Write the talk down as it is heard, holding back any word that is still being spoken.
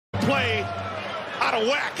play out of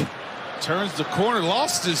whack. Turns the corner,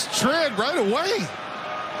 lost his tread right away.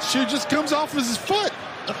 Shoe just comes off his foot.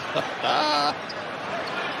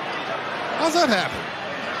 How's that happen?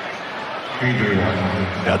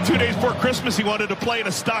 Now, 2 days before Christmas, he wanted to play in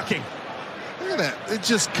a stocking. Look at that. It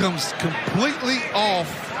just comes completely off.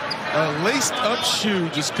 A laced up shoe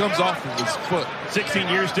just comes off of his foot. 16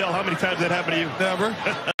 years, Dell. How many times did that happen to you? Never.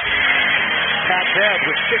 Pat Bev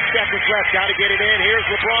with 6 seconds left. Got to get it in. Here's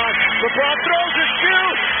LeBron. LeBron throws his shoe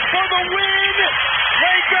for the win.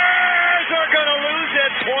 Lakers are going to lose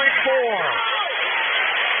at point 4.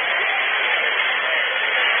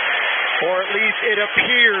 Or at least it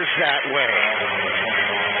appears that way.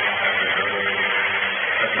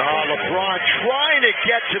 LeBron trying to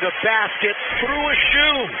get to the basket through a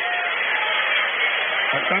shoe.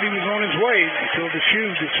 I thought he was on his way until the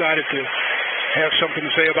shoe decided to have something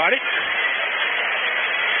to say about it.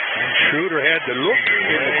 And Schröder had the look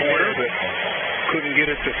in the corner, but couldn't get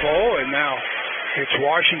it to fall. And now it's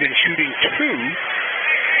Washington shooting 2.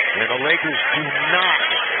 And the Lakers do not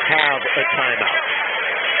have a timeout.